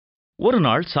ஒரு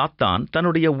நாள் சாத்தான்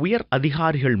தன்னுடைய உயர்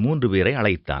அதிகாரிகள் 3 பேரை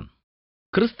அழைத்தான்.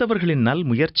 கிறிஸ்தவர்களின் நல்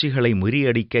முயற்சிகளை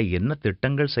முறியடிக்க என்ன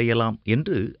திட்டங்கள் செய்யலாம்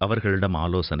என்று அவர்களிடம்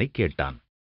ஆலோசனை கேட்டான்.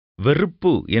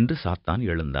 வெறுப்பு என்று சாத்தான்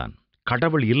எழுந்தான்.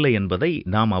 கடவுள் இல்லை என்பதை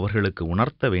நாம் அவர்களுக்கு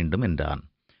உணர்த்த வேண்டும் என்றான்.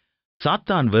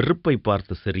 சாத்தான் வெறுப்பை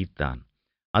பார்த்து சிரித்தான்.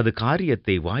 அது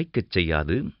காரியத்தை வாய்க்கச்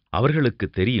செய்யாது, அவர்களுக்கு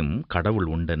தெரியும் கடவுள்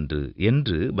உண்டென்று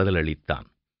என்று பதிலளித்தான்.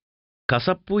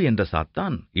 கசப்பு என்ற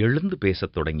சாத்தான் எழுந்து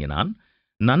பேசத் தொடங்கினான்.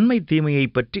 நன்மை தீமையை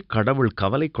பற்றி கடவுள்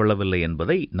கவலை கொள்ளவில்லை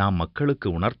என்பதை நாம் மக்களுக்கு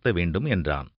உணர்த்த வேண்டும்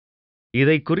என்றான்.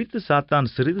 இதை குறித்து சாத்தான்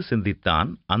சிறிது சிந்தித்தான்.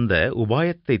 அந்த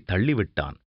உபாயத்தை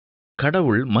தள்ளிவிட்டான்.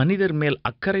 கடவுள் மனிதர் மேல்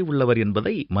அக்கறை உள்ளவர்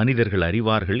என்பதை மனிதர்கள்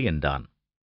அறிவார்கள் என்றான்.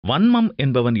 வன்மம்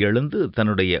என்பவன் எழுந்து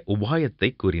தன்னுடைய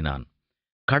உபாயத்தை கூறினான்.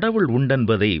 கடவுள்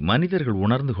உண்டென்பதை மனிதர்கள்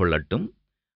உணர்ந்து கொள்ளட்டும்,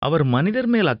 அவர்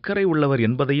மனிதர் மேல் அக்கறை உள்ளவர்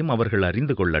என்பதையும் அவர்கள்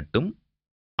அறிந்து கொள்ளட்டும்.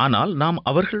 ஆனால் நாம்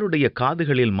அவர்களுடைய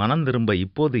காதுகளில் மனம் திரும்ப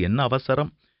இப்போது என்ன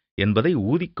அவசரம் என்பதை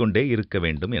ஊதிக்கொண்டே இருக்க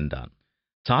வேண்டும் என்றான்.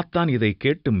 சாத்தான் இதை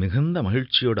கேட்டு மிகுந்த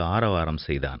மகிழ்ச்சியோடு ஆரவாரம்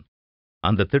செய்தான்.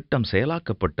 அந்த திட்டம்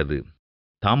செயலாக்கப்பட்டது.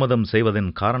 தாமதம்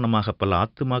செய்வதன் காரணமாக பல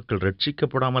ஆத்துமாக்கள்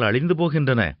ரட்சிக்கப்படாமல் அழிந்து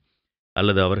போகின்றன,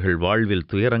 அல்லது அவர்கள் வாழ்வில்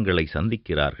துயரங்களை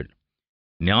சந்திக்கிறார்கள்.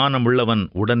 ஞானமுள்ளவன்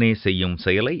உடனே செய்யும்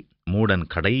செயலை மூடன்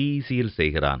கடைசியில்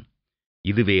செய்கிறான்.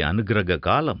 இதுவே அனுக்கிரக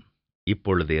காலம்,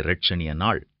 இப்பொழுதே இரட்சணிய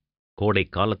நாள். கோடை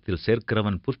காலத்தில்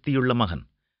சேர்க்கிறவன் புத்தியுள்ள மகன்,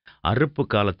 அறுப்பு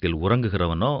காலத்தில்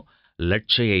உறங்குகிறவனோ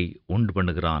லட்சையை உண்டு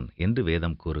பண்ணுகிறான் என்று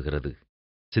வேதம் கூறுகிறது.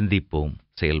 சிந்திப்போம்,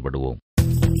 செயல்படுவோம்.